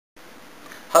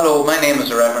Hello, my name is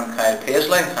the Reverend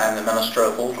Paisley. I'm the minister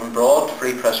of Oldham Broad,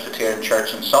 Free Presbyterian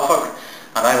Church in Suffolk,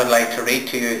 and I would like to read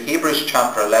to you Hebrews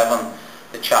chapter 11,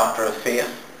 the chapter of faith.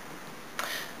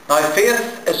 Now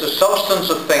faith is the substance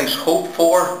of things hoped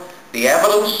for, the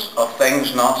evidence of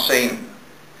things not seen.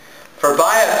 For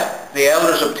by it the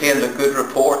elders obtained a good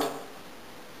report.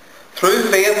 Through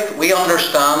faith we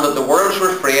understand that the worlds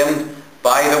were framed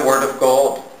by the word of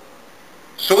God,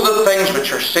 so that things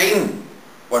which are seen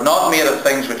were not made of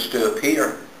things which do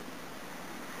appear.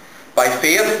 By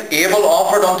faith Abel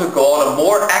offered unto God a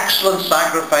more excellent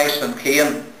sacrifice than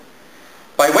Cain,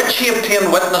 by which he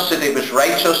obtained witness that he was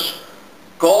righteous,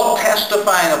 God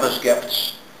testifying of his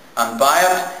gifts, and by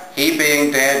it he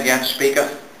being dead yet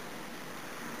speaketh.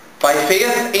 By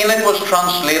faith Enoch was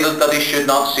translated that he should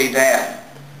not see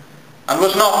death, and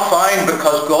was not found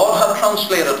because God had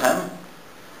translated him.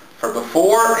 For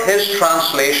before his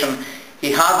translation he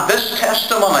had this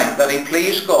testimony that he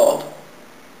pleased God.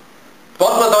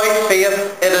 But without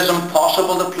faith it is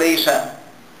impossible to please him.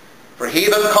 For he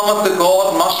that cometh to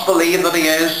God must believe that he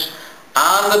is,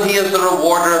 and that he is the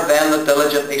rewarder of them that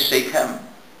diligently seek him.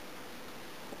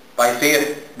 By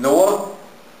faith Noah,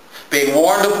 being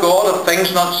warned of God of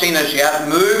things not seen as yet,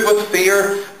 moved with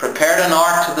fear, prepared an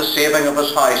ark to the saving of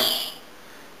his house,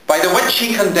 by the which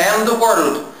he condemned the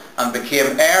world, and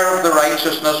became heir of the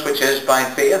righteousness which is by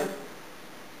faith.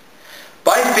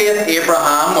 By faith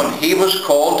Abraham, when he was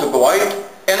called to go out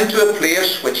into a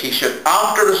place which he should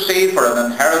after receive for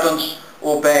an inheritance,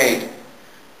 obeyed.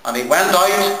 And he went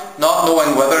out, not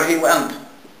knowing whither he went.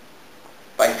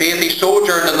 By faith he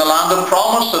sojourned in the land of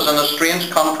promises in a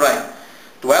strange country,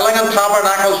 dwelling in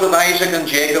tabernacles with Isaac and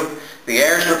Jacob, the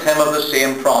heirs with him of the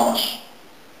same promise.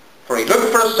 For he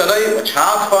looked for a city which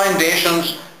hath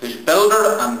foundations, whose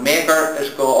builder and maker is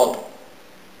God.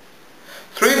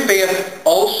 Through faith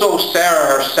also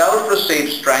Sarah herself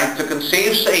received strength to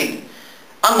conceive seed,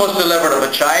 and was delivered of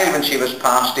a child when she was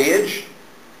past age,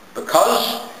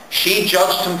 because she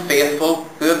judged him faithful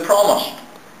who had promised.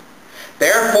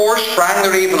 Therefore sprang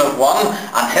there even of one,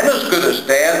 and him as good as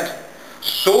dead,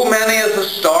 so many as the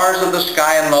stars of the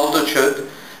sky in multitude,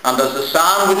 and as the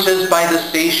sand which is by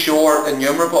the seashore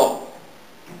innumerable.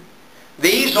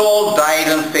 These all died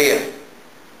in faith,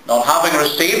 not having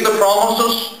received the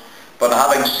promises, but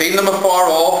having seen them afar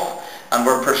off, and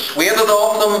were persuaded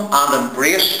of them, and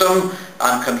embraced them,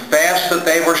 and confessed that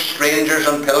they were strangers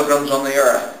and pilgrims on the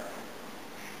earth.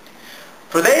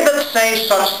 For they that say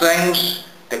such things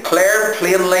declare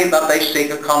plainly that they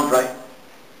seek a country.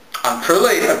 And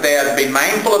truly, if they had been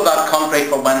mindful of that country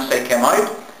from whence they came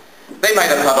out, they might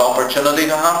have had opportunity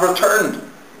to have returned.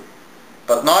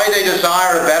 But now they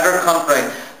desire a better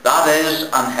country, that is,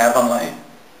 an heavenly.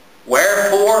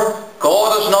 Wherefore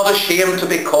God is not ashamed to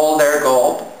be called their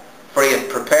God, for he hath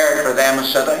prepared for them a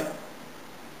city.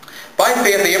 By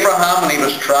faith Abraham, when he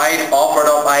was tried, offered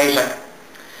up Isaac.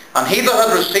 And he that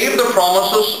had received the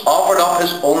promises offered up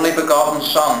his only begotten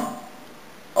son,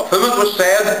 of whom it was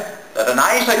said, that in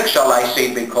Isaac shall thy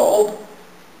seed be called,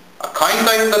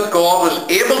 accounting that God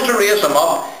was able to raise him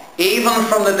up even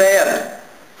from the dead,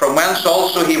 from whence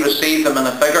also he received them in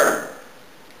a figure.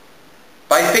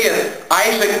 By faith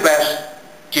Isaac blessed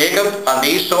Jacob and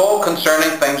Esau concerning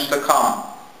things to come.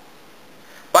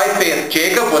 By faith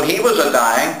Jacob, when he was a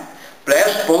dying,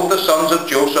 blessed both the sons of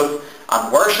Joseph,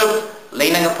 and worshipped,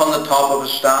 leaning upon the top of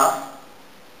his staff.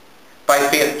 By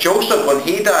faith Joseph, when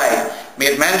he died,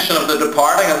 made mention of the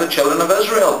departing of the children of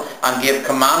Israel, and gave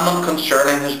commandment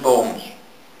concerning his bones.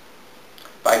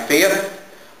 By faith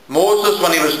Moses,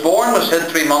 when he was born, was hid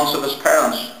 3 months of his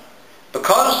parents,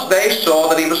 because they saw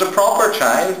that he was a proper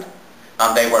child,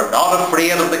 and they were not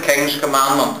afraid of the king's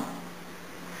commandment.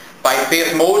 By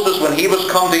faith Moses, when he was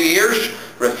come to years,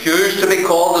 refused to be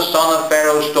called the son of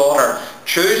Pharaoh's daughter,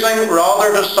 choosing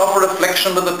rather to suffer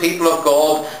affliction with the people of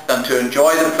God than to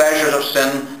enjoy the pleasures of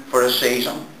sin for a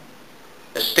season,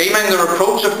 esteeming the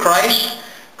reproach of Christ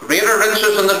greater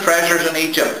riches than the treasures in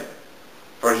Egypt,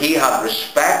 for he had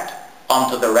respect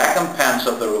unto the recompense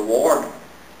of the reward.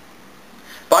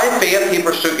 By faith he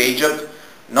forsook Egypt,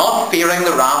 not fearing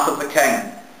the wrath of the king,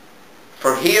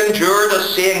 for he endured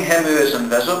as seeing him who is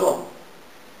invisible.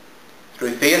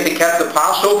 Through faith he kept the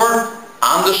Passover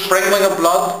and the sprinkling of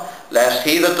blood, lest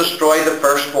he that destroyed the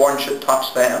firstborn should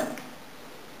touch them.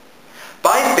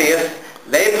 By faith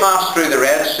they passed through the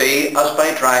Red Sea as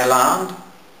by dry land,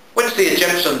 which the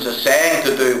Egyptians essaying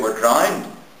to do were drowned.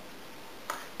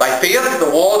 By faith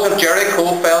the walls of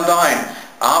Jericho fell down,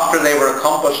 after they were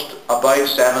accomplished about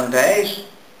 7 days.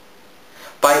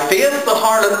 By faith the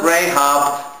harlot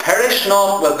Rahab perished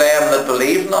not with them that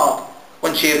believed not,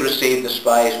 when she had received the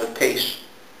spies with peace.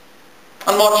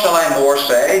 And what shall I more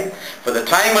say? For the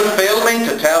time would fail me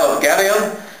to tell of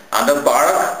Gideon, and of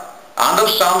Barak, and of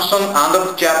Samson, and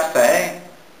of Jephthah,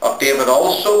 of David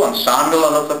also, and Samuel,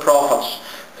 and of the prophets,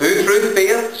 who through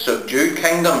faith subdued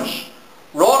kingdoms,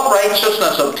 wrought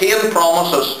righteousness, obtained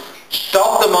promises,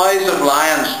 stopped the mouths of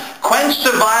lions, quenched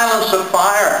the violence of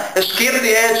fire, escaped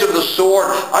the edge of the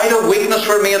sword, out of weakness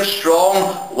were made strong,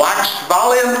 waxed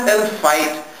valiant in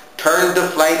fight, turned to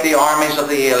flight the armies of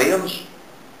the aliens.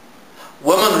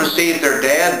 Women received their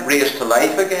dead raised to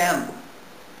life again,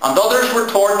 and others were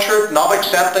tortured, not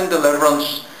accepting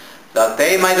deliverance, that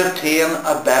they might obtain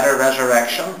a better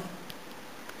resurrection.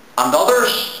 And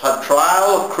others had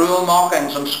trial of cruel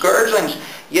mockings and scourgings,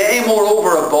 yea,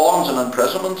 moreover, of bonds and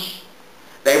imprisonments.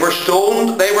 They were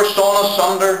stoned, they were sawn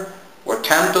asunder, were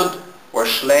tempted, were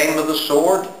slain with the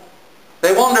sword.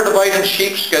 They wandered about in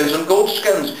sheepskins and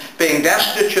goatskins, being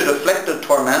destitute, afflicted,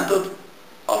 tormented,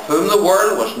 of whom the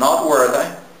world was not worthy.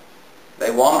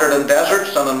 They wandered in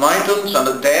deserts and in mountains and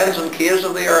in dens and caves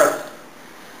of the earth.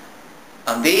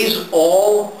 And these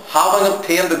all, having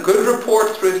obtained a good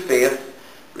report through faith,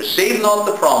 received not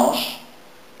the promise,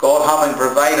 God having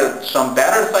provided some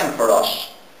better thing for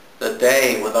us, that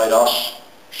they without us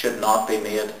should not be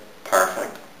made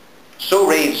perfect. So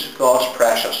reads God's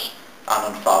precious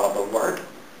and infallible word.